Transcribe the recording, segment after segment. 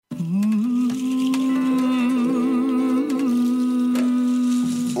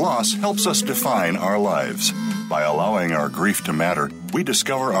loss helps us define our lives. By allowing our grief to matter, we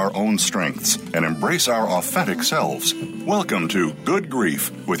discover our own strengths and embrace our authentic selves. Welcome to Good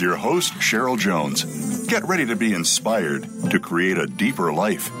Grief with your host, Cheryl Jones. Get ready to be inspired to create a deeper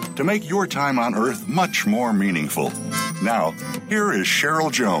life, to make your time on Earth much more meaningful. Now, here is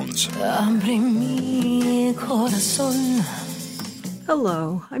Cheryl Jones.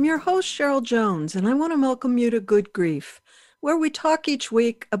 Hello, I'm your host, Cheryl Jones, and I want to welcome you to Good Grief, where we talk each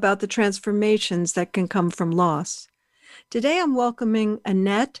week about the transformations that can come from loss. Today I'm welcoming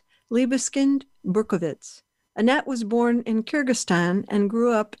Annette Libeskind Berkovits. Annette was born in Kyrgyzstan and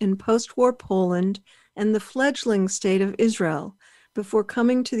grew up in post-war Poland and the fledgling state of Israel before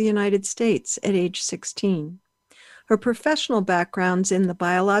coming to the United States at age 16. Her professional background's in the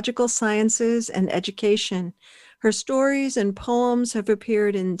biological sciences and education. Her stories and poems have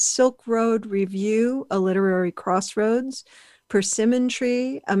appeared in Silk Road Review, A Literary Crossroads, Persimmon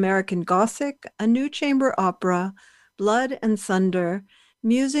Tree, American Gothic, A New Chamber Opera, Blood and Thunder,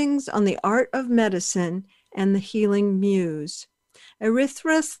 Musings on the Art of Medicine, and The Healing Muse.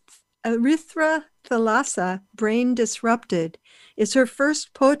 Erythra Thalassa, Brain Disrupted, is her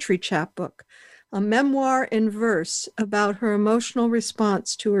first poetry chapbook, a memoir in verse about her emotional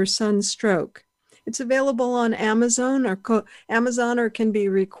response to her son's stroke. It's available on Amazon or can be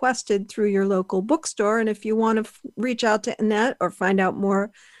requested through your local bookstore. And if you want to reach out to Annette or find out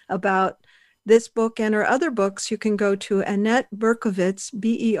more about this book and her other books, you can go to Annette Berkovits,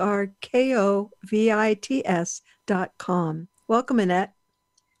 BerkovitsCom. Welcome, Annette.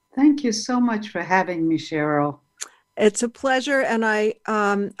 Thank you so much for having me, Cheryl. It's a pleasure, and I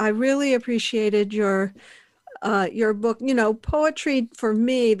really appreciated your book. You know, poetry for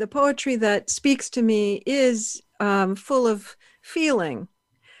me, the poetry that speaks to me is full of feeling,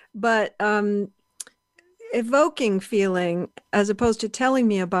 but evoking feeling as opposed to telling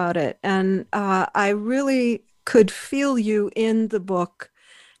me about it. And I really could feel you in the book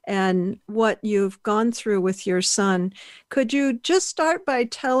and what you've gone through with your son. Could you just start by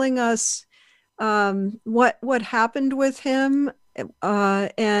telling us what happened with him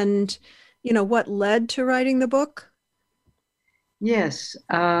and what led to writing the book? Yes.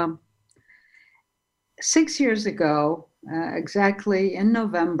 6 years ago, exactly in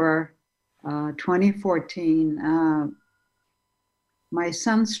November 2014, my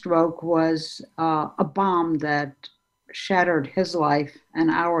son's stroke was a bomb that shattered his life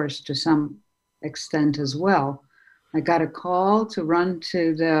and ours to some extent as well. I got a call to run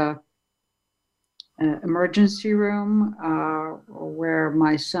to the emergency room where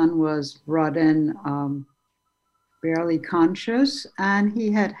my son was brought in barely conscious, and he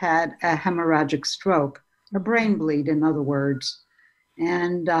had had a hemorrhagic stroke, a brain bleed, in other words.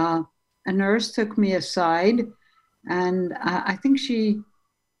 And a nurse took me aside, and I think she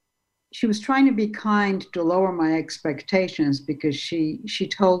was trying to be kind to lower my expectations, because she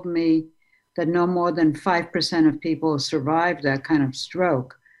told me that no more than 5% of people survive that kind of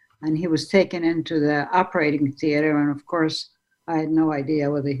stroke. And he was taken into the operating theater, and of course, I had no idea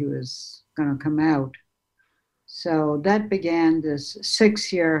whether he was going to come out. So that began this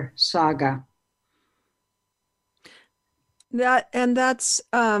 6-year saga. That's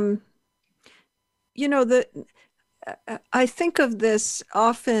I think of this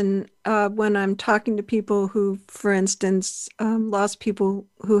often when I'm talking to people who, for instance, lost people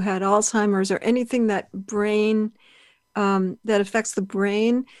who had Alzheimer's or anything that affects the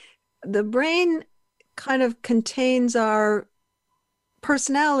brain. The brain kind of contains our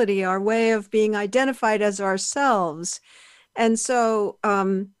personality, our way of being identified as ourselves. And so,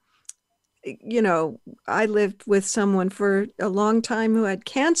 I lived with someone for a long time who had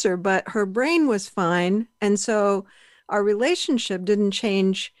cancer, but her brain was fine. And so our relationship didn't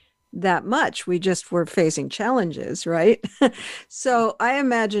change that much. We just were facing challenges, right? So I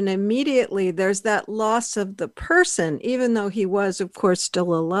imagine immediately there's that loss of the person, even though he was, of course,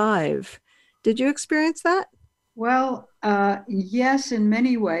 still alive. Did you experience that? Well, yes, in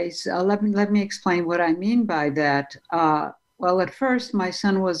many ways. Let me explain what I mean by that. Well, at first, my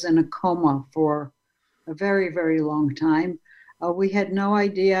son was in a coma for a very, very long time. We had no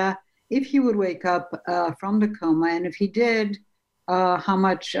idea if he would wake up from the coma, and if he did, how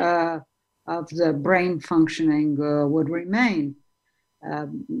much of the brain functioning would remain.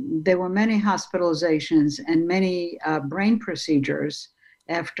 There were many hospitalizations and many brain procedures.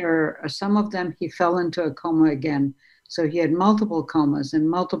 After some of them, he fell into a coma again. So he had multiple comas and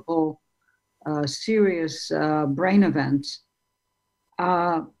multiple serious brain events.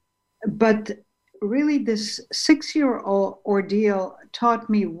 But really, this 6-year ordeal taught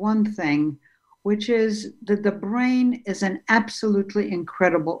me one thing. which is that the brain is an absolutely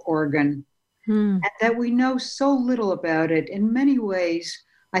incredible organ Hmm. and that we know so little about it. In many ways,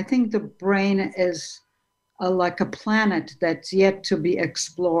 I think the brain is like a planet that's yet to be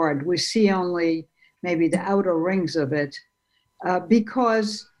explored. We see only maybe the outer rings of it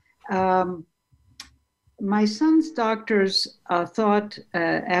because um, my son's doctors thought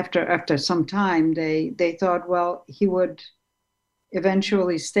after some time they thought, well, he would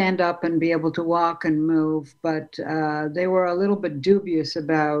eventually stand up and be able to walk and move, but they were a little bit dubious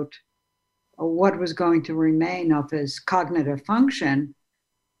about what was going to remain of his cognitive function.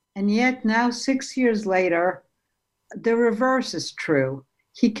 And yet now, 6 years later, the reverse is true.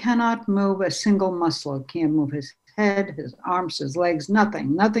 He cannot move a single muscle. He can't move his head, his arms, his legs,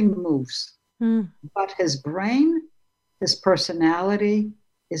 nothing. Nothing moves. Hmm. But his brain, his personality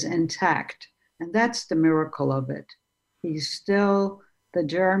is intact. And that's the miracle of it. He's still the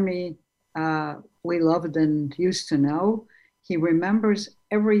Jeremy we loved and used to know. He remembers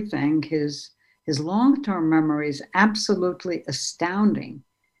everything. His long-term memory is absolutely astounding.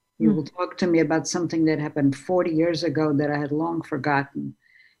 He Hmm. will talk to me about something that happened 40 years ago that I had long forgotten.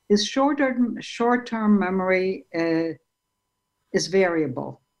 His short-term memory is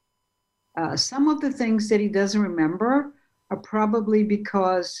variable. Some of the things that he doesn't remember are probably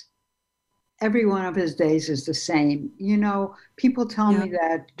because every one of his days is the same. You know, people tell Yeah, me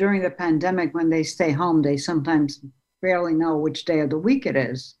that during the pandemic, when they stay home, they sometimes barely know which day of the week it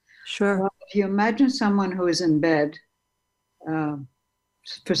is. sure. Well, if you imagine someone who is in bed uh,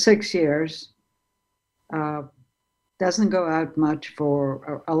 for 6 years, uh, doesn't go out much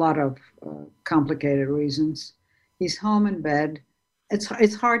for a lot of complicated reasons. He's home in bed.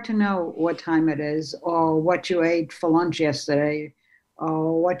 It's hard to know what time it is or what you ate for lunch yesterday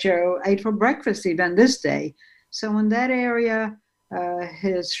or what you ate for breakfast even this day. So in that area,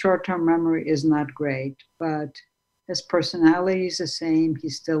 his short-term memory is not great, but his personality is the same. He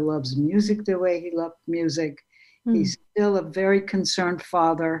still loves music the way he loved music. Hmm. He's still a very concerned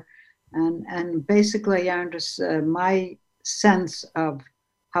father, and basically, I understand my sense of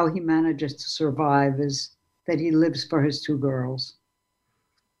how he manages to survive is that he lives for his two girls.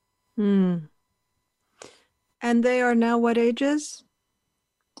 Hmm. And they are now what ages?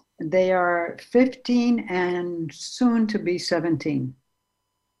 They are 15 and soon to be 17.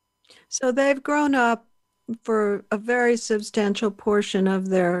 So they've grown up for a very substantial portion of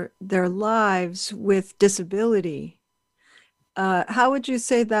their lives with disability. How would you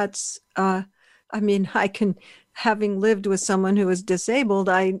say that's, I mean, I can, having lived with someone who is disabled,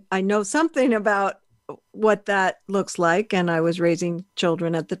 I know something about what that looks like, and I was raising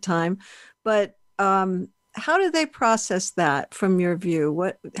children at the time. But how do they process that from your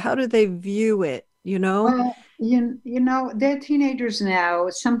view? How do they view it, you know? Well, you know, they're teenagers now.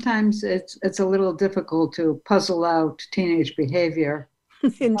 Sometimes it's a little difficult to puzzle out teenage behavior.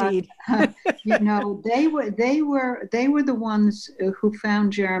 But Indeed. you know, they were the ones who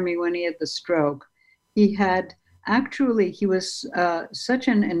found Jeremy when he had the stroke. He had actually he was such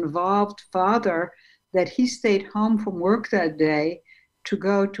an involved father that he stayed home from work that day to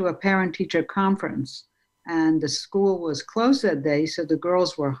go to a parent-teacher conference, and the school was closed that day, so the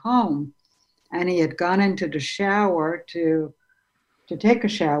girls were home. And he had gone into the shower to take a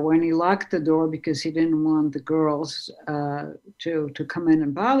shower, and he locked the door because he didn't want the girls to come in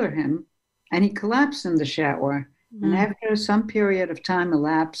and bother him. And he collapsed in the shower. And Mm. after some period of time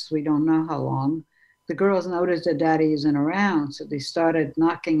elapsed, we don't know how long, the girls noticed that daddy isn't around. So they started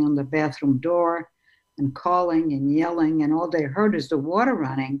knocking on the bathroom door and calling and yelling, and all they heard is the water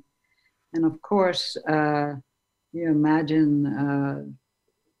running. And of course, you imagine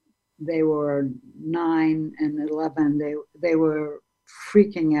they were 9 and 11. They were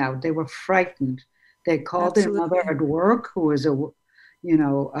freaking out. They were frightened. They called their mother Absolutely. at work, who was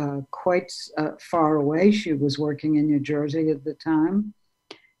quite far away. She was working in New Jersey at the time,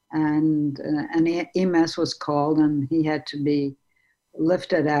 and an EMS was called, and he had to be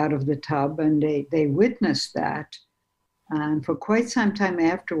lifted out of the tub, and they witnessed that. And for quite some time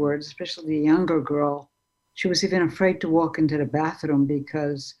afterwards, especially the younger girl, she was even afraid to walk into the bathroom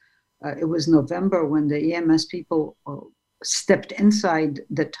because it was November when the EMS people stepped inside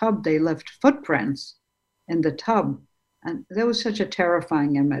the tub. They left footprints in the tub. And that was such a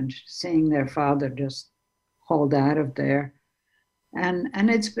terrifying image, seeing their father just hauled out of there. And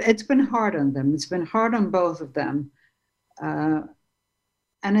it's been hard on them. It's been hard on both of them. Uh,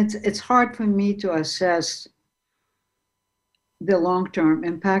 and it's hard for me to assess the long-term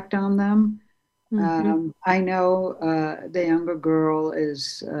impact on them. Hmm. I know the younger girl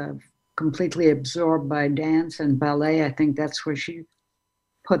is completely absorbed by dance and ballet. I think that's where she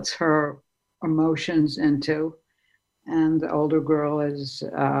puts her emotions into. And the older girl is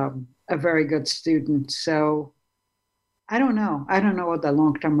a very good student. So I don't know. I don't know what the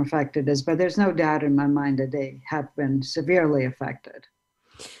long-term effect it is, but there's no doubt in my mind that they have been severely affected.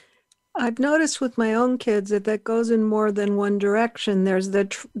 I've noticed with my own kids that goes in more than one direction. There's there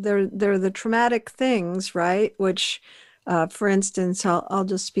are the traumatic things, right? Which, for instance, I'll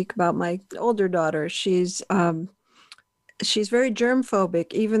just speak about my older daughter. She's very germ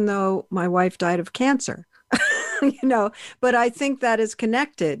phobic, even though my wife died of cancer. But I think that is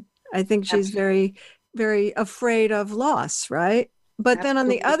connected. I think she's very, very afraid of loss, right? But then on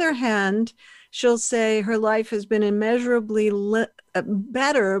the other hand, she'll say her life has been immeasurably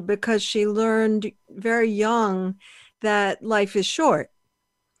better because she learned very young that life is short.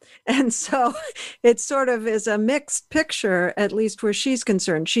 And so it sort of is a mixed picture, at least where she's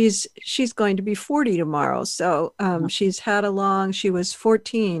concerned. She's going to be 40 tomorrow. So she was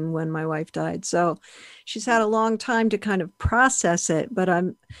 14 when my wife died. So she's had a long time to kind of process it. But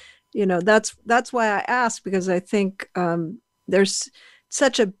that's why I ask, because I think there's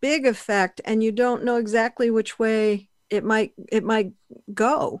such a big effect and you don't know exactly which way it might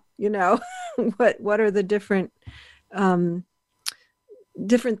go, what are the different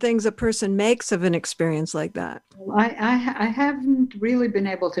things a person makes of an experience like that. I haven't really been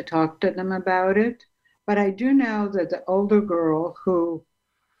able to talk to them about it, but I do know that the older girl who,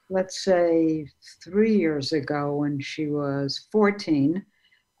 let's say 3 years ago when she was 14,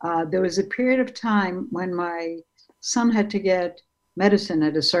 there was a period of time when my son had to get medicine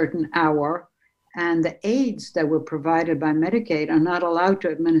at a certain hour, and the aides that were provided by Medicaid are not allowed to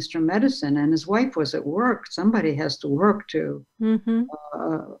administer medicine. And his wife was at work. Somebody has to work to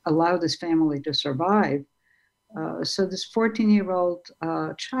allow this family to survive. So this 14-year-old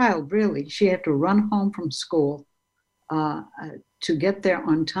child, really, she had to run home from school to get there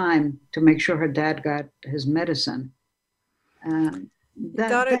on time to make sure her dad got his medicine.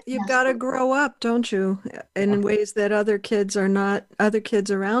 You've got to grow up, don't you? In ways that other kids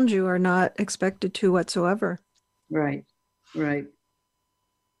around you are not expected to whatsoever. Right.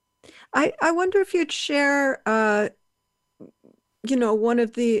 I wonder if you'd share, one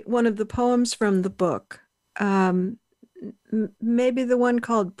of the poems from the book, maybe the one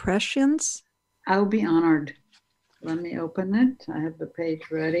called Prescience. I'll be honored. Let me open it. I have the page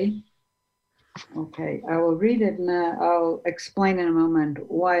ready. Okay, I will read it and I'll explain in a moment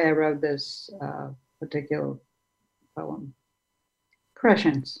why I wrote this particular poem.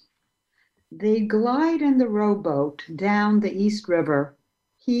 Prescience. They glide in the rowboat down the East River,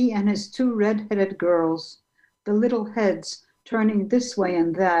 he and his 2 red-headed girls, the little heads turning this way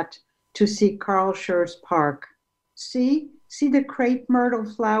and that to see Carlscher's Park. See the crepe myrtle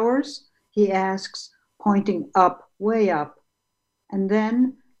flowers? He asks, pointing up, way up. And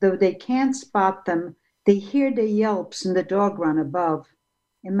then, though they can't spot them, they hear the yelps in the dog run above.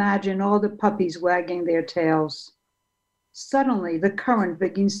 Imagine all the puppies wagging their tails. Suddenly, the current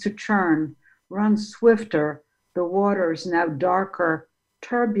begins to churn, run swifter. The waters now darker,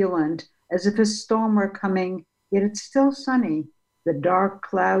 turbulent, as if a storm were coming, yet it's still sunny, the dark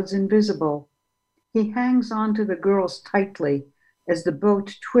clouds invisible. He hangs on to the girls tightly as the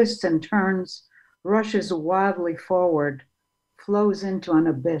boat twists and turns, rushes wildly forward, flows into an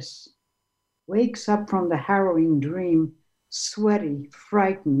abyss, wakes up from the harrowing dream, sweaty,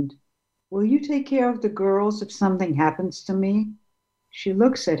 frightened. Will you take care of the girls if something happens to me? She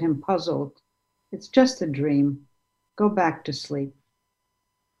looks at him puzzled. It's just a dream. Go back to sleep.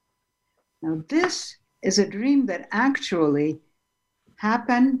 Now, this is a dream that actually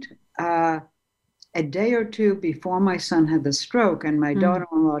happened a day or two before my son had the stroke, and my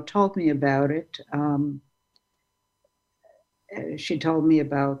daughter-in-law told me about it. She told me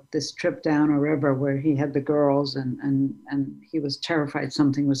about this trip down a river where he had the girls and he was terrified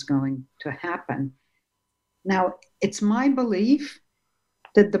something was going to happen. Now, it's my belief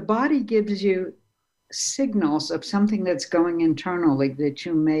that the body gives you signals of something that's going internally that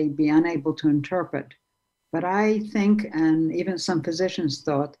you may be unable to interpret. But I think, and even some physicians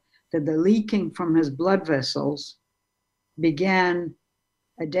thought, that the leaking from his blood vessels began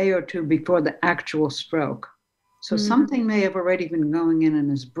a day or two before the actual stroke. So something may have already been going in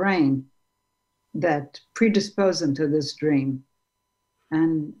his brain that predisposed him to this dream.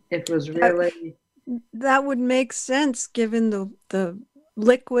 And it was really... That would make sense given the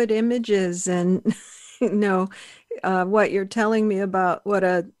liquid images and, what you're telling me about what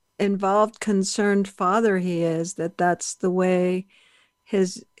a involved, concerned father he is, that's the way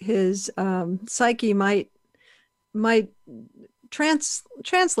his psyche might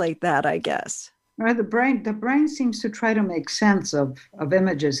translate that, I guess. Or the brain seems to try to make sense of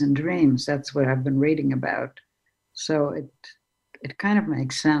images and dreams. That's what I've been reading about. So it kind of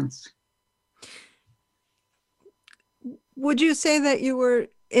makes sense. Would you say that you were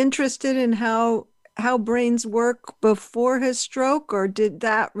interested in how brains work before his stroke, or did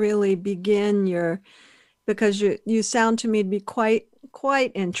that really begin because you sound to me to be quite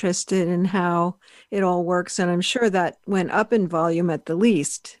interested in how it all works, and I'm sure that went up in volume at the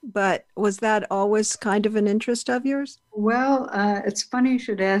least, but was that always kind of an interest of yours? Well, it's funny you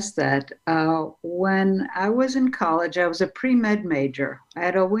should ask that. When I was in college, I was a pre-med major. I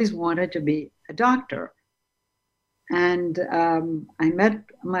had always wanted to be a doctor. And I met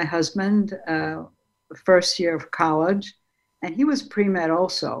my husband first year of college, and he was pre-med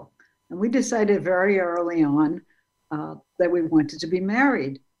also. And we decided very early on that we wanted to be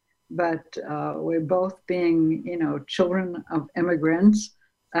married. But we're both being, children of immigrants.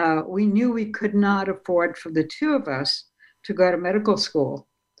 We knew we could not afford for the two of us to go to medical school.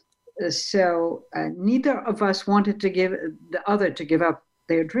 So neither of us wanted to give the other to give up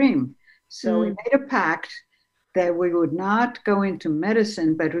their dream. So we made a pact that we would not go into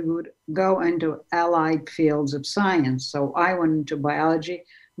medicine, but we would go into allied fields of science. So I went into biology,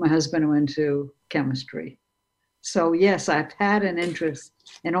 my husband went into chemistry. So yes, I've had an interest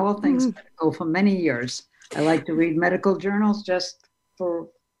in all things medical for many years. I like to read medical journals just for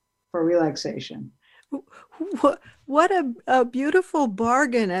relaxation. What a beautiful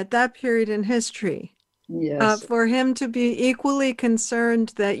bargain at that period in history. Yes. For him to be equally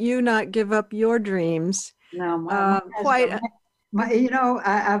concerned that you not give up your dreams. No, I've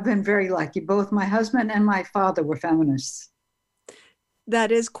been very lucky. Both my husband and my father were feminists.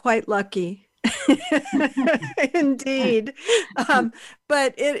 That is quite lucky. Indeed.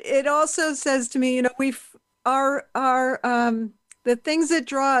 But it also says to me, the things that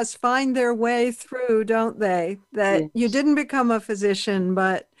draw us find their way through, don't they? That yes. You didn't become a physician,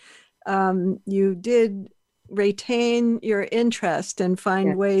 but you did retain your interest and find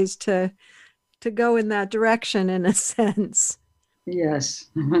yes. ways to go in that direction, in a sense.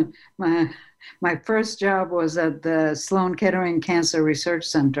 Yes. My first job was at the Sloan Kettering Cancer Research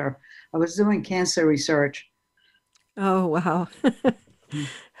Center. I was doing cancer research. Oh, wow.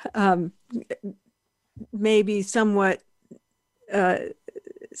 Maybe somewhat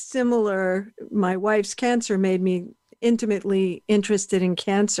similar. My wife's cancer made me intimately interested in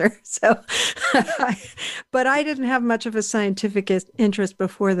cancer. So, but I didn't have much of a scientific interest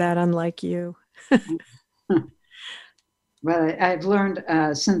before that, unlike you. Well, I've learned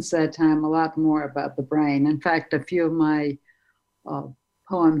since that time a lot more about the brain. In fact, a few of my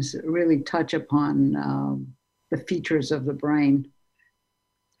poems really touch upon the features of the brain.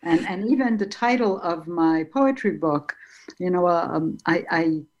 And even the title of my poetry book, I'm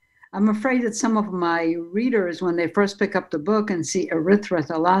afraid that some of my readers, when they first pick up the book and see Erythra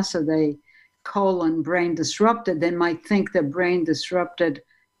Thalassa, they : brain disrupted, they might think that brain disrupted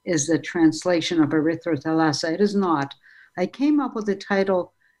is the translation of Erythra Thalassa. It is not. I came up with the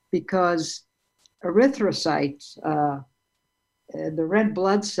title because erythrocytes, the red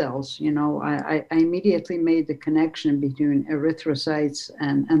blood cells, I immediately made the connection between erythrocytes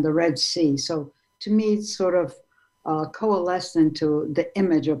and the Red Sea. So to me, it's sort of coalesced into the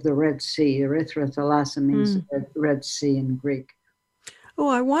image of the Red Sea. Erythra Thalassa means Red Sea in Greek. Oh,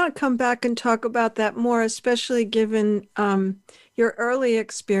 I want to come back and talk about that more, especially given your early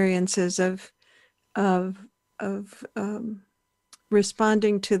experiences of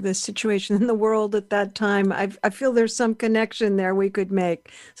responding to the situation in the world at that time. I feel there's some connection there we could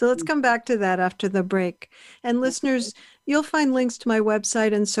make. So let's come back to that after the break. And listeners, you'll find links to my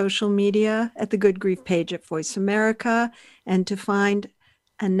website and social media at the Good Grief page at Voice America. And to find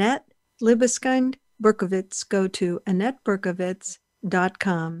Annette Libeskind Berkovits, go to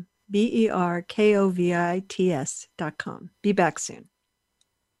AnnetteBerkovits.com, BERKOVITS.com. Be back soon.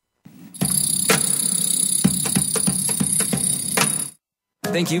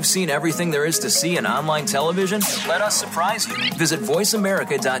 Think you've seen everything there is to see in online television? Let us surprise you. Visit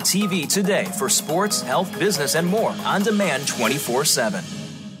voiceamerica.tv today for sports, health, business, and more on demand 24/7.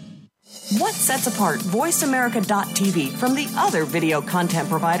 What sets apart voiceamerica.tv from the other video content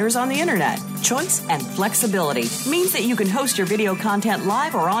providers on the internet? Choice and flexibility means that you can host your video content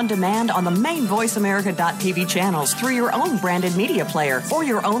live or on demand on the main voiceamerica.tv channels through your own branded media player or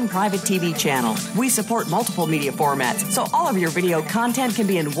your own private TV channel. We support multiple media formats, so all of your video content can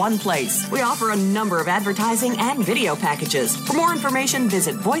be in one place. We offer a number of advertising and video packages. For more information,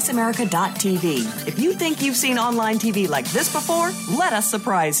 visit voiceamerica.tv. If you think you've seen online TV like this before, let us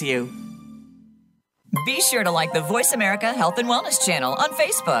surprise you. Be sure to like the Voice America Health and Wellness channel on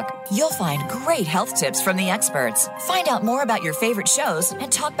Facebook. You'll find great health tips from the experts. Find out more about your favorite shows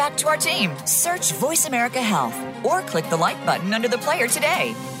and talk back to our team. Search Voice America Health or click the like button under the player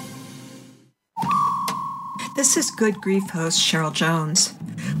today. This is Good Grief host Cheryl Jones.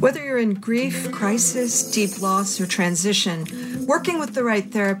 Whether you're in grief, crisis, deep loss, or transition, working with the right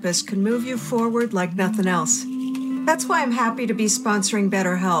therapist can move you forward like nothing else. That's why I'm happy to be sponsoring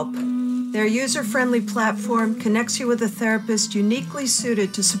BetterHelp. Their user-friendly platform connects you with a therapist uniquely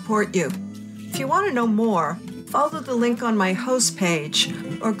suited to support you. If you want to know more, follow the link on my host page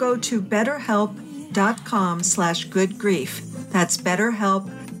or go to betterhelp.com/goodgrief. That's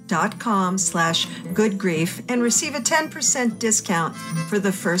betterhelp.com/goodgrief and receive a 10% discount for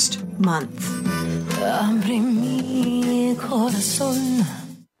the first month. Abre mi corazón.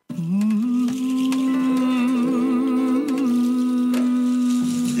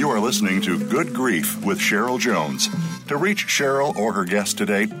 You are listening to Good Grief with Cheryl Jones. To reach Cheryl or her guest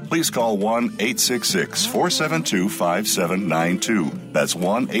today, please call 1-866-472-5792. That's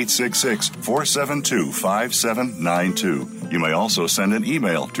 1-866-472-5792. You may also send an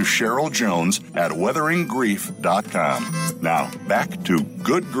email to CherylJones@weatheringgrief.com. Now, back to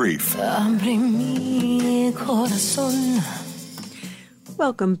Good Grief. Abre mi corazón.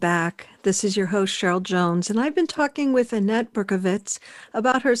 Welcome back. This is your host, Cheryl Jones, and I've been talking with Annette Berkovits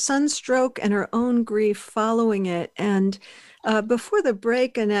about her son's stroke and her own grief following it. And before the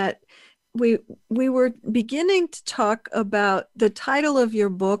break, Annette, we were beginning to talk about the title of your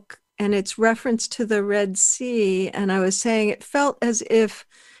book and its reference to the Red Sea. And I was saying it felt as if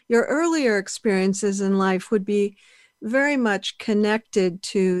your earlier experiences in life would be very much connected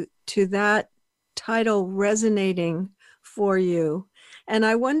to that title resonating for you. And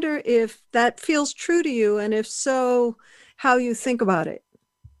I wonder if that feels true to you, and if so, how you think about it.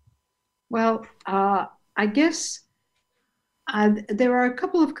 Well, I guess there are a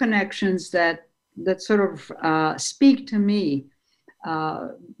couple of connections that sort of speak to me.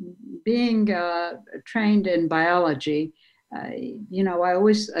 Being trained in biology, I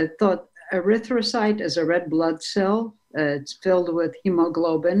always thought erythrocyte is a red blood cell. It's filled with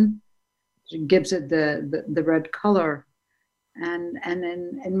hemoglobin. It gives it the red color. And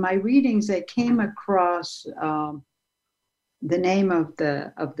in my readings, I came across the name of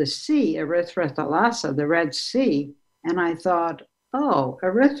the sea, Erythra Thalassa, the Red Sea, and I thought, oh,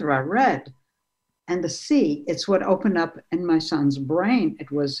 Erythra, red, and the sea. It's what opened up in my son's brain.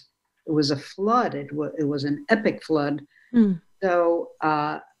 It was a flood. It was an epic flood. Mm. So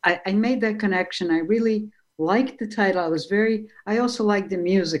I made that connection. I really liked the title. I also liked the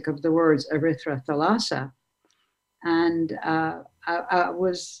music of the words Erythra Thalassa. And I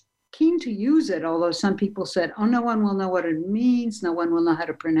was keen to use it, although some people said, oh, no one will know what it means. No one will know how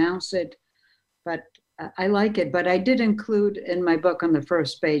to pronounce it. But I like it. But I did include in my book on the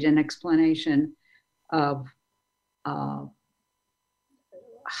first page an explanation of how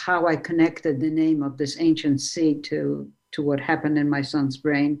I connected the name of this ancient sea to what happened in my son's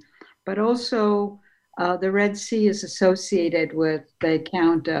brain. But also the Red Sea is associated with the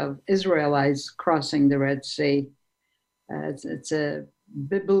account of Israelites crossing the Red Sea. It's a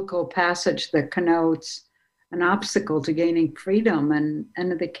biblical passage that connotes an obstacle to gaining freedom. And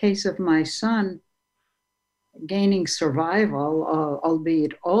in the case of my son, gaining survival,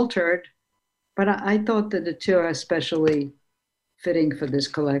 albeit altered. But I thought that the two are especially fitting for this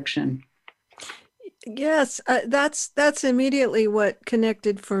collection. Yes, that's immediately what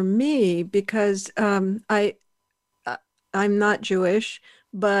connected for me, because I'm not Jewish,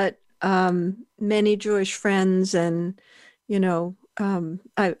 but many Jewish friends, and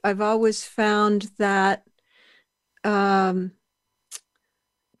I've always found that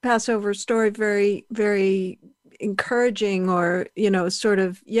Passover story very, very encouraging, or sort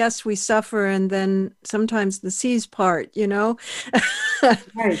of, yes, we suffer, and then sometimes the seas part, Right,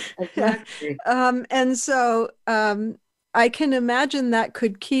 exactly. And so I can imagine that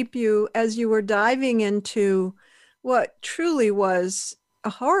could keep you, as you were diving into what truly was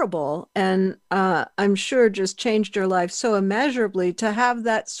horrible, and I'm sure just changed your life so immeasurably, to have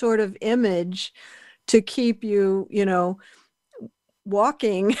that sort of image to keep you,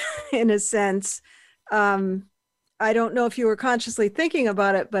 walking in a sense. I don't know if you were consciously thinking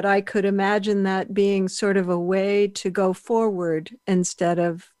about it, but I could imagine that being sort of a way to go forward instead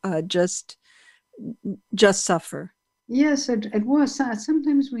of just suffer. Yes, it was.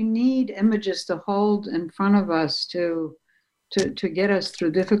 Sometimes we need images to hold in front of us to get us through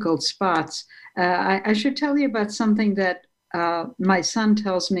difficult spots. I should tell you about something that my son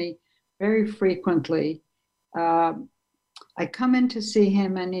tells me very frequently. I come in to see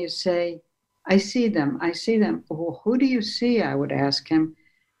him and he say, I see them. I see them. Well, who do you see? I would ask him.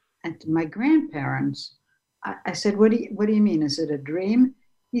 And my grandparents. I said, what do you mean? Is it a dream?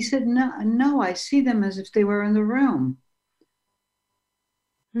 He said, no, I see them as if they were in the room.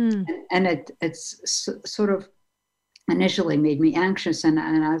 And it's sort of initially made me anxious. And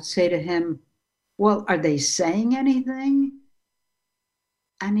I'd say to him, well, are they saying anything?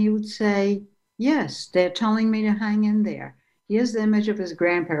 And he would say, yes, they're telling me to hang in there. He has the image of his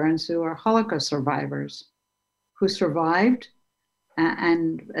grandparents who are Holocaust survivors who survived.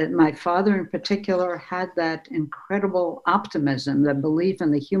 And my father in particular had that incredible optimism, the belief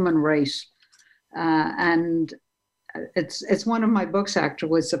in the human race. And it's one of my books,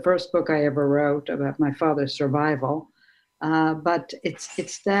 actually. It's the first book I ever wrote about my father's survival. But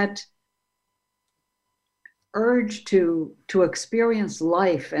it's that urge to experience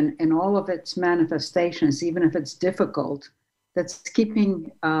life and in all of its manifestations, even if it's difficult, that's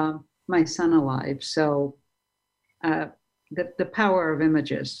keeping my son alive. So the power of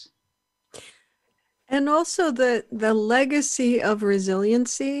images. And also the legacy of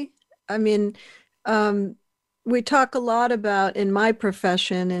resiliency. I mean, we talk a lot about, in my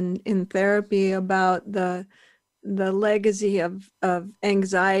profession and in therapy, about the legacy of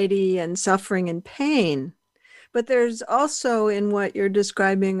anxiety and suffering and pain. But there's also, in what you're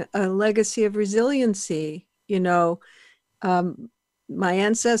describing, a legacy of resiliency. My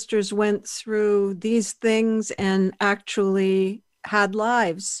ancestors went through these things and actually had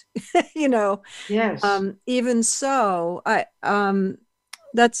lives, Yes. Even so,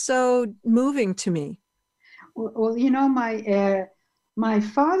 that's so moving to me. Well, my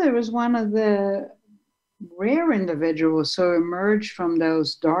father was one of the rare individuals who emerged from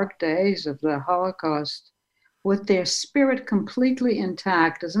those dark days of the Holocaust with their spirit completely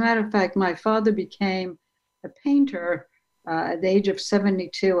intact. As a matter of fact, my father became a painter at the age of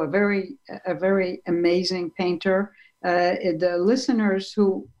 72, a very amazing painter. The listeners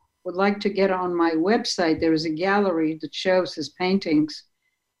who would like to get on my website, there is a gallery that shows his paintings.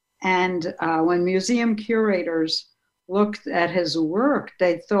 And when museum curators looked at his work,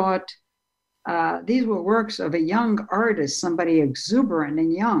 they thought these were works of a young artist, somebody exuberant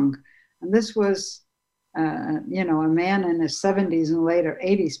and young. And this was, a man in his 70s and later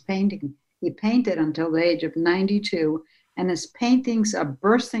 80s painting. He painted until the age of 92, and his paintings are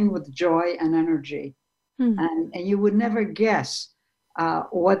bursting with joy and energy. And you would never guess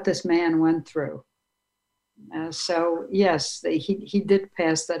what this man went through. So yes, he did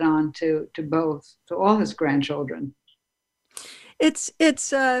pass that on to all his grandchildren. It's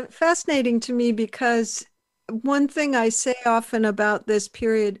fascinating to me because one thing I say often about this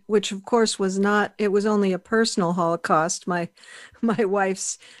period, which of course it was only a personal Holocaust, my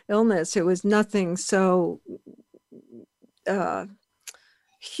wife's illness, it was nothing so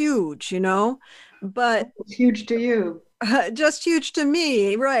huge, but it's huge to you. Just huge to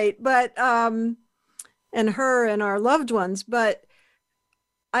me, right? But and her and our loved ones, but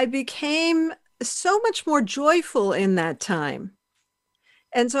I became so much more joyful in that time.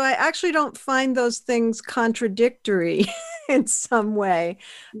 And so I actually don't find those things contradictory in some way,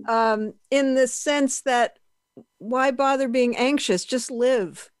 in the sense that why bother being anxious? Just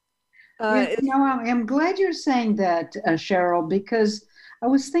live. I'm glad you're saying that, Cheryl, because I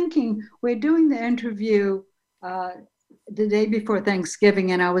was thinking we're doing the interview the day before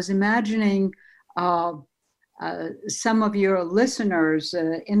Thanksgiving, and I was imagining some of your listeners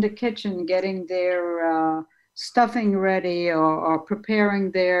in the kitchen getting their stuffing ready or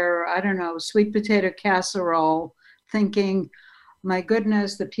preparing their, sweet potato casserole, thinking, my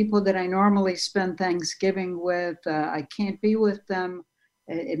goodness, the people that I normally spend Thanksgiving with, I can't be with them.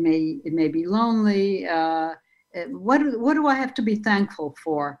 It may be lonely. What do I have to be thankful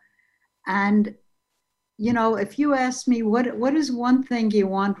for? And, if you ask me, what is one thing you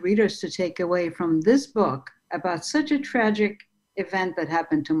want readers to take away from this book about such a tragic event that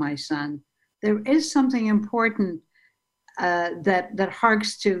happened to my son, there is something important that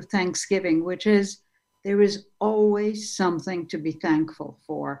harks to Thanksgiving, which is there is always something to be thankful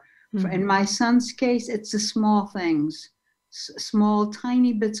for. Mm-hmm. In my son's case, it's the small things, small,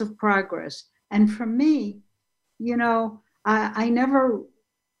 tiny bits of progress. And for me, I never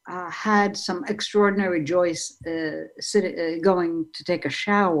had some extraordinary joy going to take a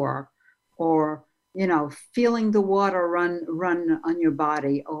shower or, feeling the water run on your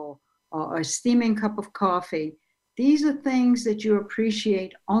body or a steaming cup of coffee. These are things that you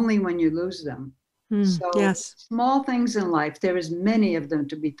appreciate only when you lose them. So yes. Small things in life, there is many of them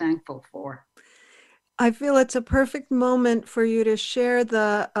to be thankful for. I feel it's a perfect moment for you to share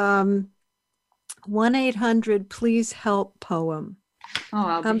the 1-800 Please Help poem.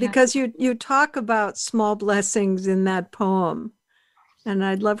 Oh, I'll be because you talk about small blessings in that poem, and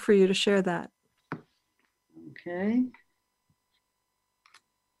I'd love for you to share that. Okay.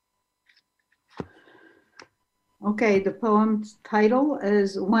 Okay, the poem's title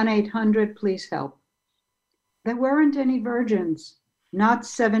is 1-800-Please-Help. There weren't any virgins, not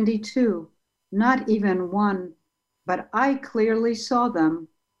 72, not even one, but I clearly saw them,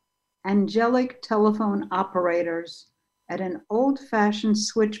 angelic telephone operators at an old-fashioned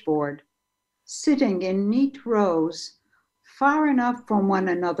switchboard, sitting in neat rows, far enough from one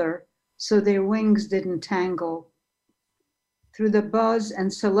another so their wings didn't tangle. Through the buzz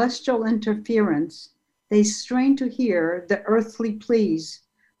and celestial interference, they strained to hear the earthly pleas,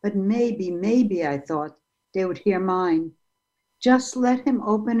 but maybe, I thought, they would hear mine. Just let him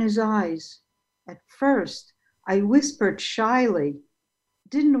open his eyes. At first, I whispered shyly,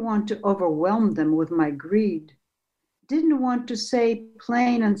 didn't want to overwhelm them with my greed, didn't want to say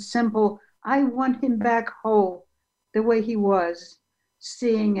plain and simple, I want him back whole, the way he was,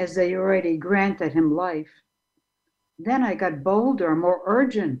 seeing as they already granted him life. Then I got bolder, more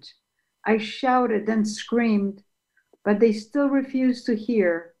urgent. I shouted, then screamed, but they still refused to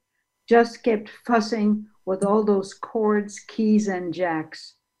hear, just kept fussing with all those chords, keys, and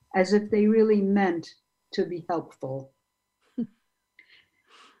jacks, as if they really meant to be helpful.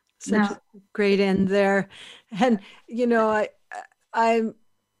 Such a great end there. And, you know, I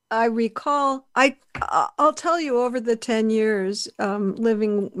recall, I'll tell you, over the 10 years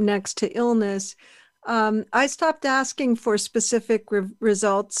living next to illness, I stopped asking for specific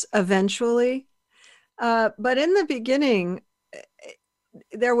results eventually. But in the beginning,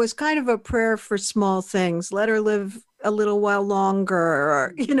 there was kind of a prayer for small things. Let her live a little while longer,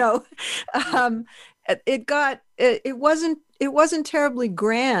 or, you know, it wasn't terribly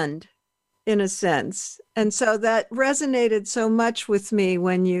grand in a sense. And so that resonated so much with me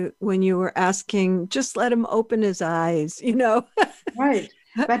when you were asking, just let him open his eyes, you know? Right.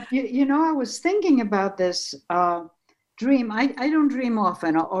 But, you know, I was thinking about this dream. I don't dream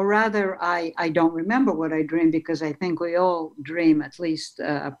often, or rather, I don't remember what I dream, because I think we all dream at least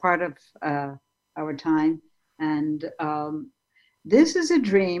a part of our time. And this is a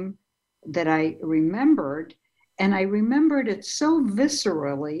dream that I remembered, and I remembered it so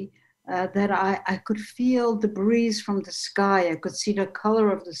viscerally that I could feel the breeze from the sky. I could see the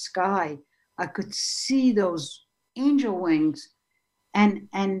color of the sky. I could see those angel wings. And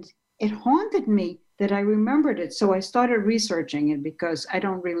it haunted me that I remembered it. So I started researching it, because I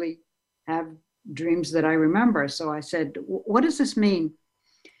don't really have dreams that I remember. So I said, what does this mean?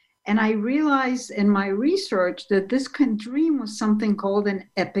 And I realized in my research that this dream was something called an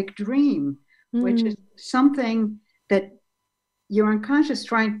epic dream, which is something that your unconscious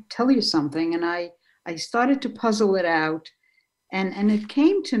trying to tell you something. And I started to puzzle it out. And it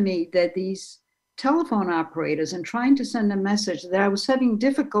came to me that these telephone operators, and trying to send a message, that I was having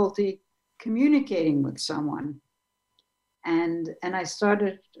difficulty communicating with someone. And I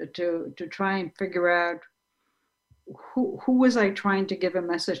started to try and figure out who was I trying to give a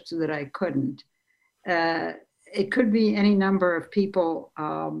message to that I couldn't. It could be any number of people,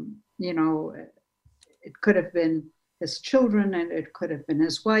 you know, it could have been his children, and it could have been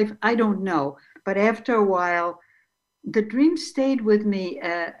his wife. I don't know. But after a while, the dream stayed with me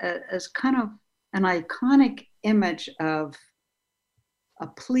as kind of an iconic image of a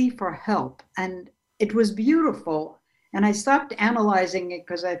plea for help. And it was beautiful. And I stopped analyzing it,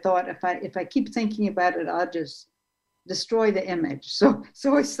 because I thought if I keep thinking about it, I'll just destroy the image. So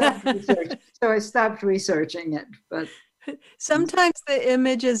I stopped researching. So I stopped researching it. But sometimes the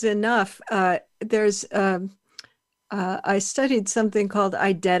image is enough. I studied something called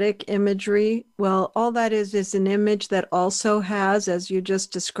eidetic imagery. Well, all that is an image that also has, as you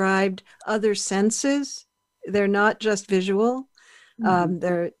just described, other senses. They're not just visual.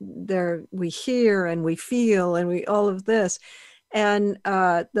 We hear and we feel and we all of this. And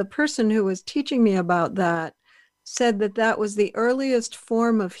the person who was teaching me about that said that was the earliest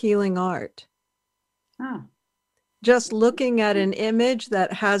form of healing art. Oh. Just looking at an image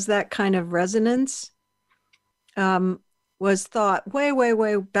that has that kind of resonance was thought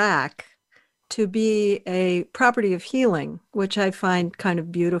way back to be a property of healing, which I find kind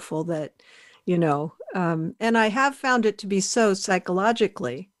of beautiful that, you know, and I have found it to be so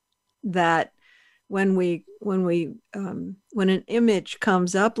psychologically that when an image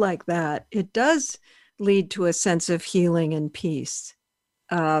comes up like that, it does lead to a sense of healing and peace.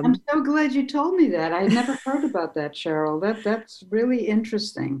 I'm so glad you told me that. I never heard about that, Cheryl. That's really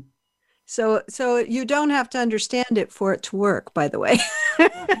interesting. So you don't have to understand it for it to work, by the way.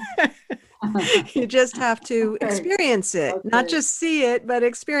 You just have to Okay. experience it, not Okay. just see it, but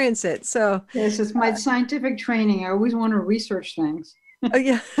experience it. So, Yes, it's my scientific training. I always want to research things.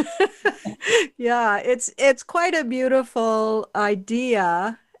 yeah, yeah, it's quite a beautiful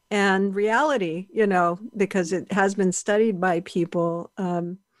idea and reality, because it has been studied by people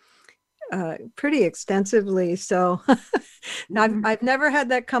pretty extensively. So, I've never had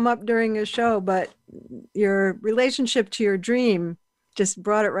that come up during a show, but your relationship to your dream just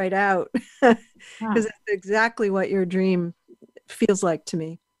brought it right out because Huh. it's exactly what your dream feels like to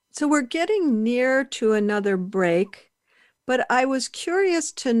me. So we're getting near to another break, but I was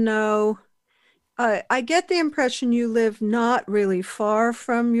curious to know, I get the impression you live not really far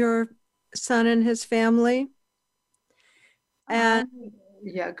from your son and his family. And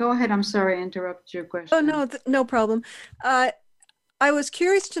Yeah, go ahead. I'm sorry, I interrupted your oh question. no, no problem. Uh, I was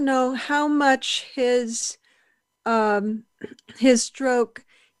curious to know how much his stroke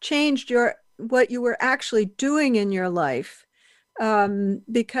changed what you were actually doing in your life,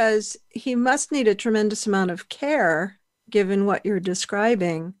 because he must need a tremendous amount of care, given what you're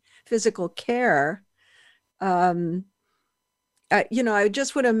describing, physical care. I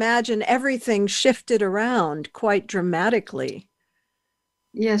just would imagine everything shifted around quite dramatically.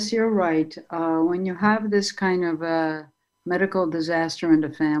 Yes, you're right. When you have this kind of a medical disaster in the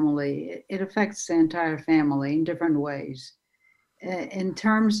family, it affects the entire family in different ways. In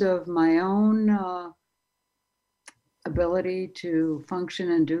terms of my own ability to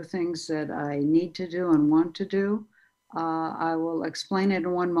function and do things that I need to do and want to do, I will explain it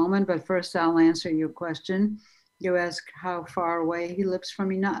in one moment, but first I'll answer your question. You ask how far away he lives from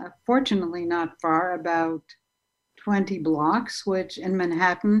me. Not, fortunately, not far, about 20 blocks, which in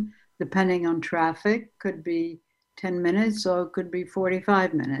Manhattan, depending on traffic, could be 10 minutes or it could be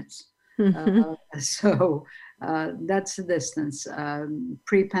 45 minutes. So that's the distance.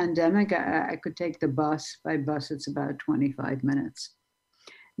 Pre-pandemic, I could take the bus. By bus, it's about 25 minutes.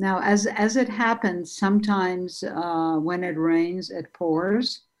 Now, as it happens, sometimes when it rains, it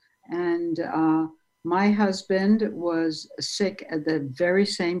pours. And my husband was sick at the very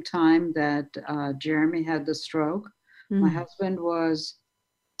same time that Jeremy had the stroke. My husband was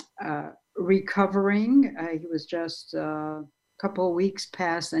recovering. He was just a couple of weeks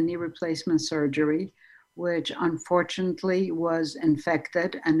past a knee replacement surgery, which unfortunately was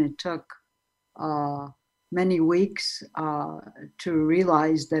infected, and it took many weeks to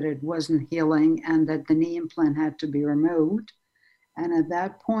realize that it wasn't healing and that the knee implant had to be removed. And at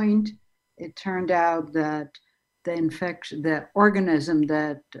that point, it turned out that the organism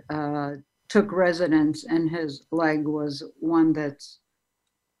that took residence in his leg was one that's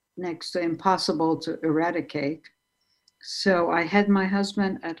next to impossible to eradicate. So I had my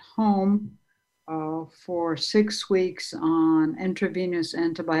husband at home for 6 weeks on intravenous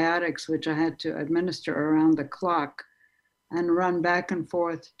antibiotics, which I had to administer around the clock and run back and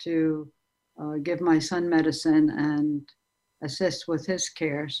forth to give my son medicine and assist with his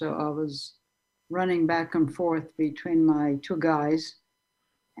care. So I was running back and forth between my two guys.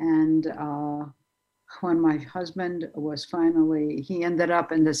 And when my husband was he ended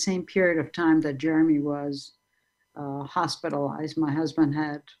up in the same period of time that Jeremy was hospitalized. My husband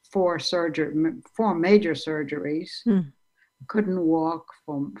had four major surgeries, couldn't walk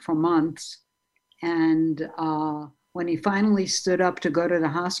for months. And when he finally stood up to go to the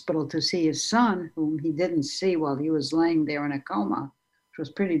hospital to see his son, whom he didn't see while he was laying there in a coma, which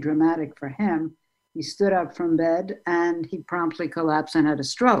was pretty dramatic for him, he stood up from bed and he promptly collapsed and had a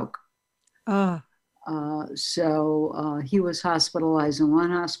stroke. So he was hospitalized in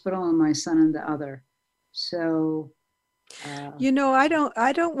one hospital and my son in the other. So, I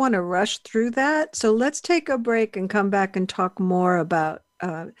don't want to rush through that. So let's take a break and come back and talk more about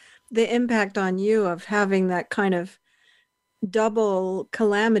the impact on you of having that kind of double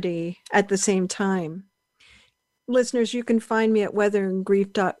calamity at the same time. Listeners, you can find me at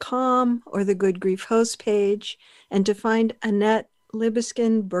weatheringrief.com or the Good Grief host page. And to find Annette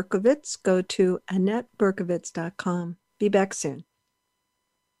Libeskind Berkovits, go to AnnetteBerkovits.com. Be back soon.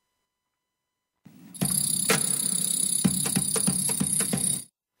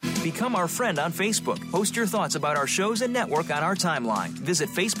 Become our friend on Facebook. Post your thoughts about our shows and network on our timeline. Visit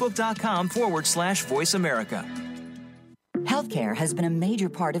Facebook.com/Voice America. Healthcare has been a major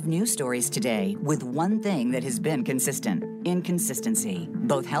part of news stories today, with one thing that has been consistent: Inconsistency.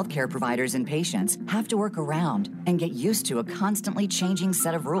 Both healthcare providers and patients have to work around and get used to a constantly changing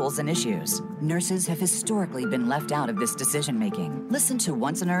set of rules and issues. Nurses have historically been left out of this decision-making. Listen to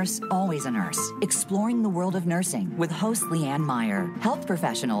Once a Nurse, Always a Nurse, Exploring the World of Nursing with host Leanne Meyer. Health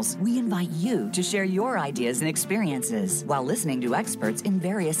professionals, we invite you to share your ideas and experiences while listening to experts in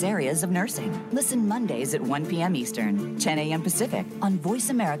various areas of nursing. Listen Mondays at 1 p.m. Eastern, 10 a.m. Pacific on Voice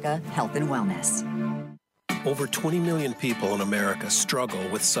America Health and Wellness. Over 20 million people in America struggle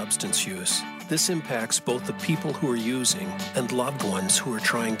with substance use. This impacts both the people who are using and loved ones who are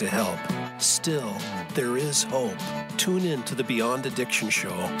trying to help. Still, there is hope. Tune in to the Beyond Addiction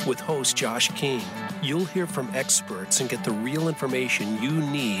Show with host Josh King. You'll hear from experts and get the real information you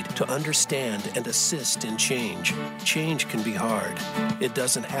need to understand and assist in change. Change can be hard. It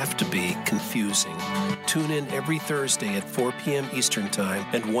doesn't have to be confusing. Tune in every Thursday at 4 p.m. Eastern Time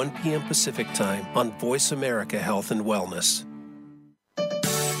and 1 p.m. Pacific Time on Voice America Health and Wellness.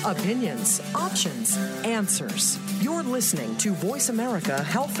 Opinions, options, answers. You're listening to Voice America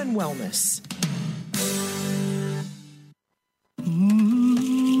Health and Wellness.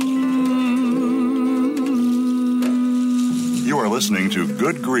 You are listening to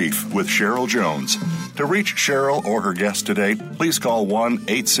Good Grief with Cheryl Jones. To reach Cheryl or her guest today, please call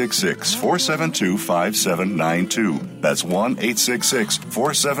 1-866-472-5792. That's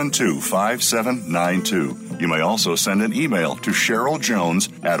 1-866-472-5792. You may also send an email to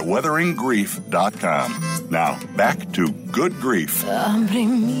CherylJones@weatheringgrief.com. Now, back to Good Grief.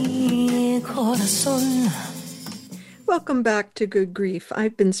 Welcome back to Good Grief.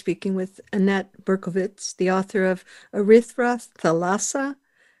 I've been speaking with Annette Berkovits, the author of Erythra Thalassa,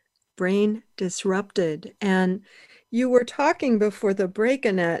 Brain Disrupted. And you were talking before the break,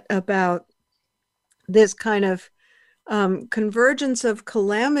 Annette, about this kind of convergence of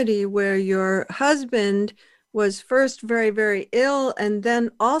calamity where your husband was first very, very ill and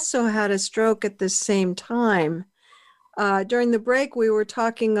then also had a stroke at the same time. During the break, we were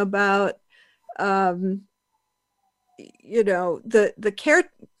talking about the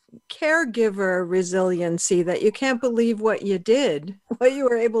caregiver resiliency, that you can't believe what you did, what you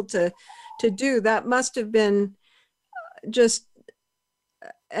were able to do. That must have been just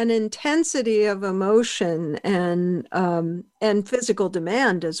an intensity of emotion and physical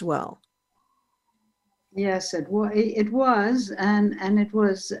demand as well. Yes, it was, and it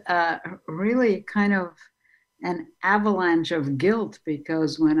was really kind of an avalanche of guilt,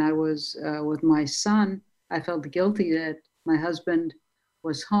 because when I was with my son, I felt guilty that my husband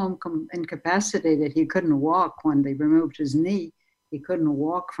was home incapacitated. He couldn't walk when they removed his knee. He couldn't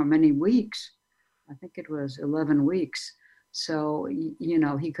walk for many weeks. I think it was 11 weeks. So,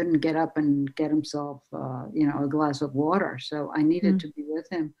 he couldn't get up and get himself, a glass of water. So I needed to be with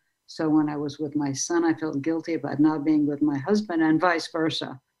him. So when I was with my son, I felt guilty about not being with my husband, and vice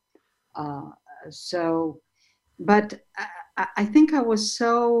versa. But I think I was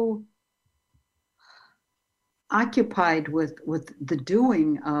so occupied with the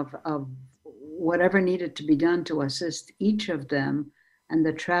doing of whatever needed to be done to assist each of them, and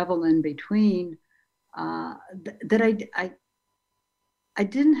the travel in between, that I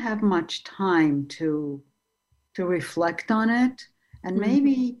didn't have much time to reflect on it. And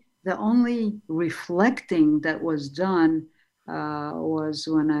maybe the only reflecting that was done was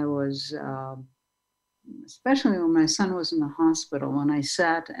when I was, especially when my son was in the hospital, when I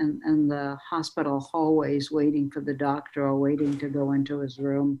sat in the hospital hallways waiting for the doctor or waiting to go into his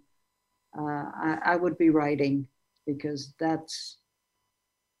room. I would be writing, because that's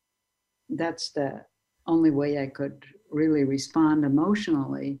the only way I could really respond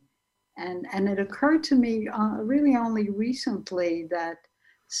emotionally. And it occurred to me really only recently that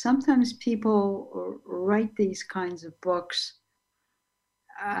sometimes people write these kinds of books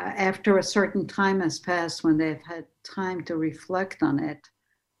after a certain time has passed, when they've had time to reflect on it.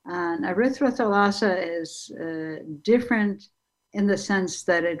 And Erythra Thalassa is different in the sense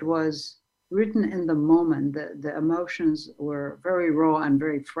that it was written in the moment. The emotions were very raw and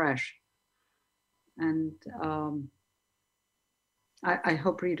very fresh. And I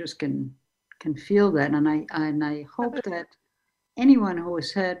hope readers can feel that, and I hope that anyone who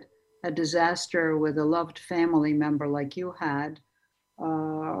has had a disaster with a loved family member like you had,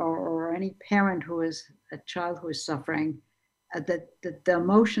 or any parent who is a child who is suffering, that the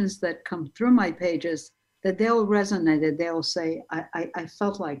emotions that come through my pages, that they'll resonate, that they'll say, I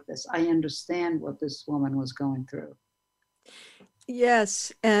felt like this. I understand what this woman was going through.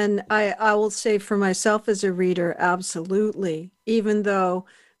 Yes, and I will say for myself as a reader, absolutely. Even though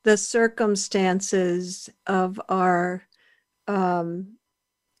the circumstances of our,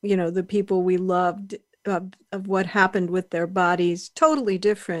 the people we loved of what happened with their bodies, totally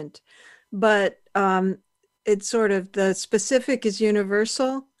different. But it's sort of the specific is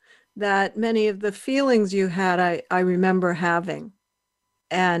universal, that many of the feelings you had, I remember having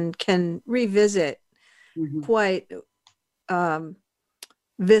and can revisit quite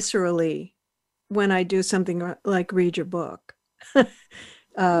viscerally when I do something like read your book.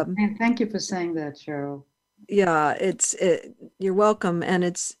 And thank you for saying that, Cheryl. Yeah, you're welcome. And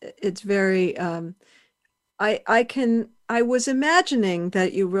it's very, I was imagining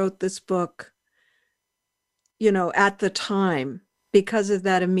that you wrote this book, at the time because of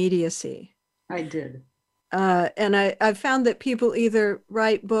that immediacy. I did. And I found that people either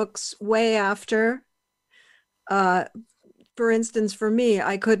write books way after. For instance, for me,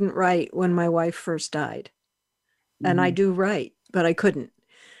 I couldn't write when my wife first died. And I do write, but I couldn't.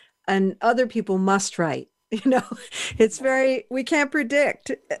 And other people must write. It's we can't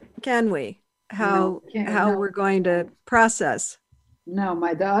predict, can we? How we're going to process. No,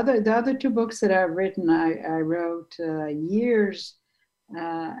 the other two books that I've written, I wrote years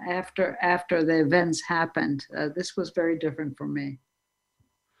after the events happened. This was very different for me.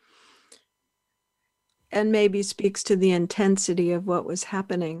 And maybe speaks to the intensity of what was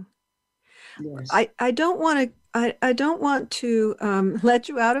happening. Yes. I don't want to let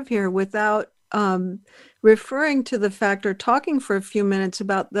you out of here without referring to the fact, or talking for a few minutes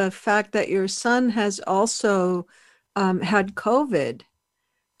about the fact that your son has also had COVID,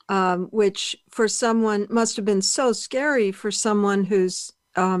 which for someone must have been so scary for someone who's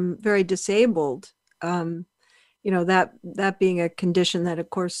very disabled. That being a condition that, of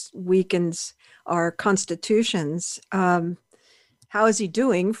course, weakens our constitutions. How is he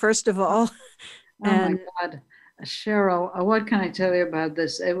doing, first of all? My God, Cheryl, what can I tell you about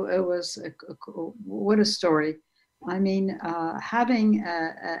this? It was what a story. I mean, having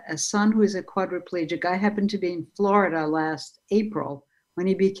a son who is a quadriplegic. I happened to be in Florida last April when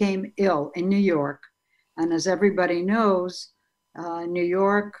he became ill in New York. And as everybody knows, New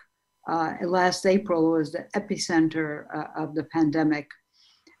York last April was the epicenter of the pandemic.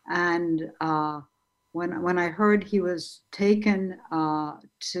 And when I heard he was taken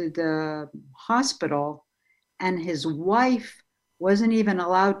to the hospital, and his wife wasn't even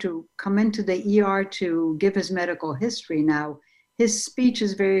allowed to come into the ER to give his medical history. Now, his speech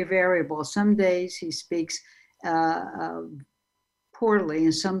is very variable. Some days he speaks poorly,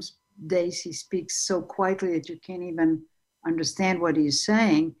 and some days he speaks so quietly that you can't even understand what he's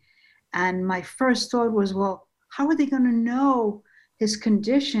saying. And my first thought was, well, how are they going to know his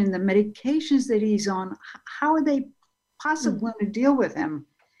condition, the medications that he's on? How are they possibly going to deal with him?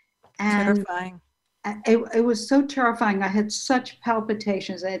 And terrifying. It was so terrifying. I had such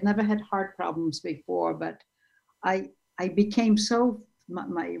palpitations. I had never had heart problems before, but I became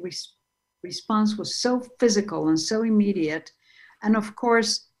my response was so physical and so immediate. And of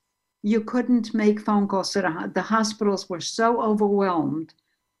course, you couldn't make phone calls to the hospitals were so overwhelmed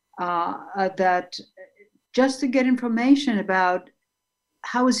that just to get information about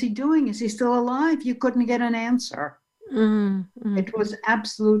how is he doing, is he still alive, you couldn't get an answer. Mm-hmm. It was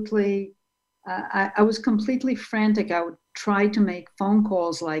absolutely, I was completely frantic. I would try to make phone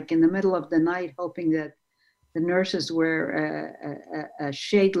calls like in the middle of the night, hoping that the nurses were a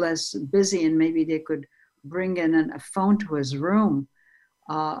shade less busy and maybe they could bring in a phone to his room.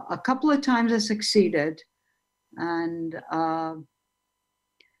 A couple of times I succeeded, and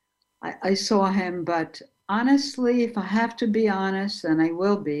I saw him, but honestly, if I have to be honest, and I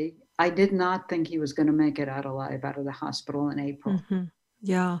will be, I did not think he was going to make it out alive out of the hospital in April. Mm-hmm.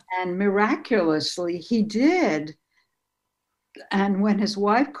 Yeah. And miraculously, he did. And when his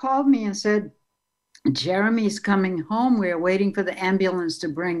wife called me and said, Jeremy's coming home, we're waiting for the ambulance to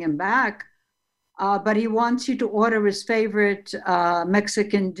bring him back, but he wants you to order his favorite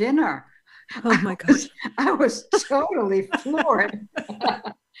Mexican dinner. Oh my gosh. I was totally floored.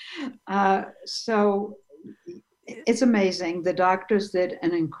 So it's amazing. The doctors did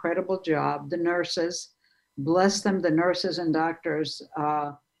an incredible job. The nurses, bless them, the nurses and doctors,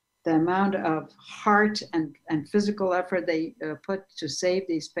 the amount of heart and physical effort they put to save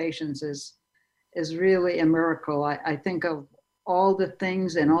these patients is really a miracle. I think of all the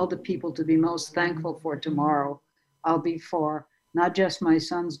things and all the people to be most thankful for tomorrow. I'll be for not just my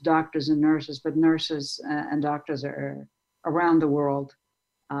son's doctors and nurses, but nurses and doctors are around the world.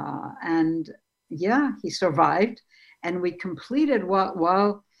 And yeah, he survived. And we completed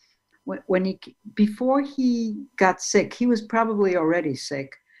before he got sick, he was probably already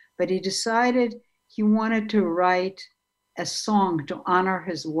sick, but he decided he wanted to write a song to honor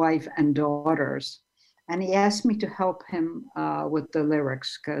his wife and daughters. And he asked me to help him with the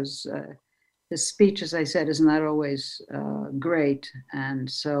lyrics because his speech, as I said, is not always great. And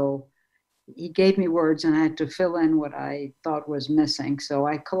so he gave me words and I had to fill in what I thought was missing. So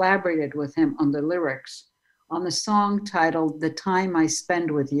I collaborated with him on the lyrics on the song titled "The Time I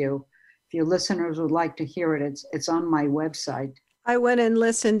Spend With You." If your listeners would like to hear it, it's on my website. I went and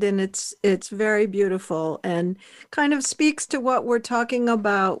listened, and it's very beautiful and kind of speaks to what we're talking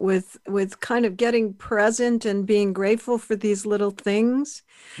about with kind of getting present and being grateful for these little things.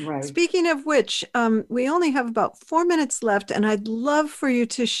 Right. Speaking of which, we only have about 4 minutes left, and I'd love for you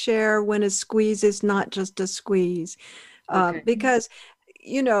to share when a squeeze is not just a squeeze, because,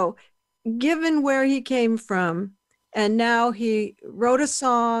 given where he came from, and now he wrote a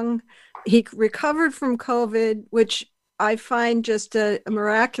song, he recovered from COVID, which I find just a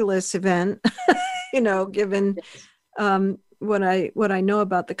miraculous event, given what I know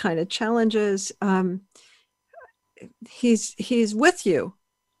about the kind of challenges. He's with you.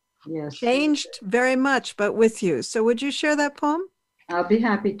 Yes. Changed very much, but with you. So would you share that poem? I'll be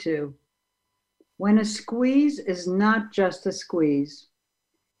happy to. When a squeeze is not just a squeeze.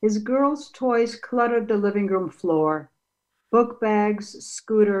 His girls' toys cluttered the living room floor. Book bags,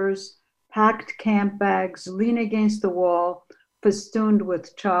 scooters, packed camp bags lean against the wall, festooned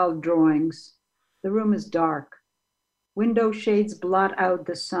with child drawings. The room is dark. Window shades blot out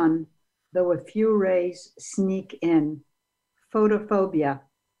the sun, though a few rays sneak in. Photophobia.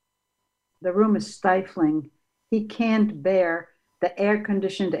 The room is stifling. He can't bear the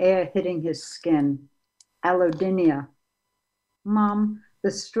air-conditioned air hitting his skin. Allodynia. Mom,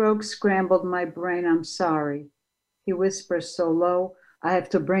 the stroke scrambled my brain. I'm sorry. He whispers so low, I have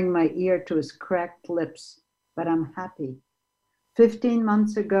to bring my ear to his cracked lips, but I'm happy. 15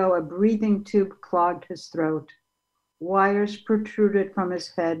 months ago, a breathing tube clogged his throat. Wires protruded from his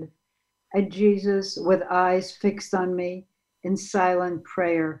head. A Jesus with eyes fixed on me in silent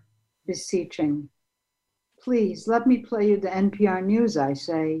prayer, beseeching. Please, let me play you the NPR news, I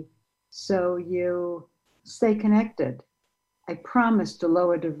say, so you stay connected. I promise to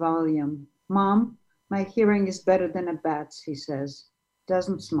lower the volume. Mom, my hearing is better than a bat's, he says.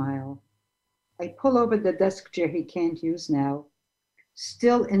 Doesn't smile. I pull over the desk chair he can't use now.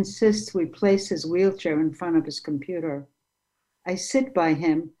 Still insists we place his wheelchair in front of his computer. I sit by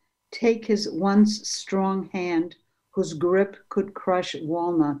him, take his once strong hand, whose grip could crush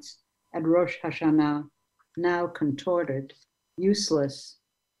walnuts at Rosh Hashanah, now contorted, useless.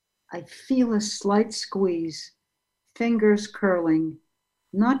 I feel a slight squeeze, fingers curling,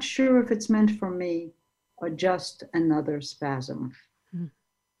 not sure if it's meant for me or just another spasm.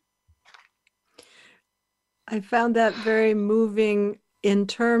 I found that very moving in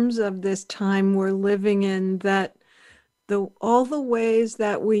terms of this time we're living in, that all the ways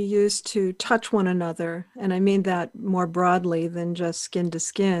that we used to touch one another, and I mean that more broadly than just skin to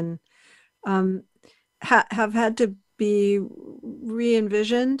skin, have had to be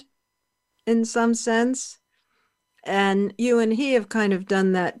re-envisioned in some sense. And you and he have kind of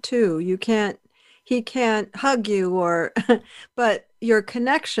done that too. He can't hug you but your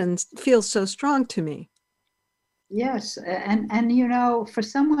connections feel so strong to me. Yes, and for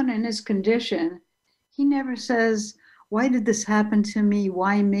someone in his condition, he never says, why did this happen to me?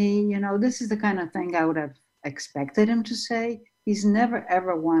 Why me? This is the kind of thing I would have expected him to say. He's never,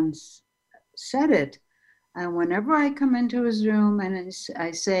 ever once said it. And whenever I come into his room and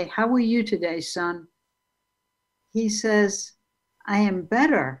I say, how are you today, son? He says, I am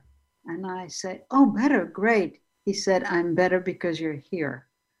better. And I say, oh, better, great. He said, I'm better because you're here.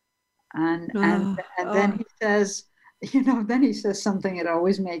 And then he says, then he says something that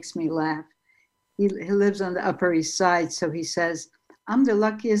always makes me laugh. He lives on the Upper East Side, so he says, I'm the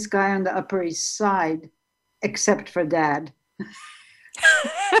luckiest guy on the Upper East Side, except for Dad.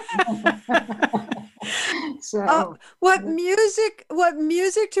 So what music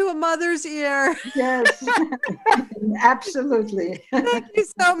to a mother's ear. Yes, absolutely. Thank you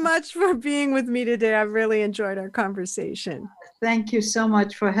so much for being with me today. I've really enjoyed our conversation. Thank you so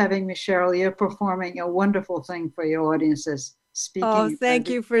much for having me, Cheryl. You're performing a wonderful thing for your audiences. Thank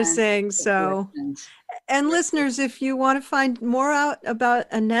you for saying so. And listeners, if you want to find more out about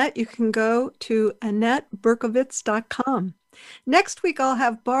Annette, you can go to AnnetteBerkovits.com. Next week, I'll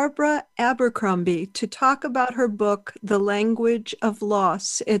have Barbara Abercrombie to talk about her book, The Language of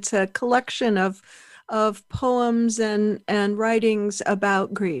Loss. It's a collection of poems and writings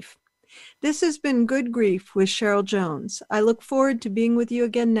about grief. This has been Good Grief with Cheryl Jones. I look forward to being with you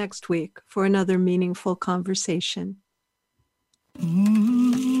again next week for another meaningful conversation.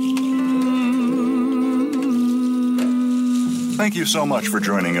 Thank you so much for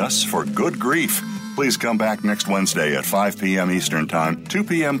joining us for Good Grief. Please come back next Wednesday at 5 p.m. Eastern Time, 2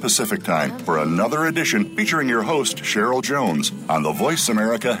 p.m. Pacific Time for another edition featuring your host, Cheryl Jones, on the Voice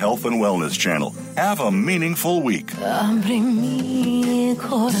America Health and Wellness Channel. Have a meaningful week. Abre mi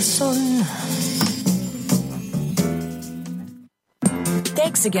corazón.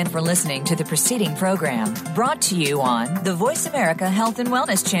 Thanks again for listening to the preceding program, brought to you on the Voice America Health and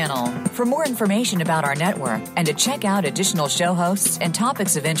Wellness Channel. For more information about our network and to check out additional show hosts and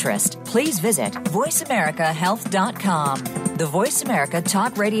topics of interest, please visit voiceamericahealth.com. The Voice America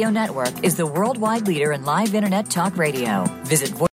Talk Radio Network is the worldwide leader in live Internet talk radio. Visit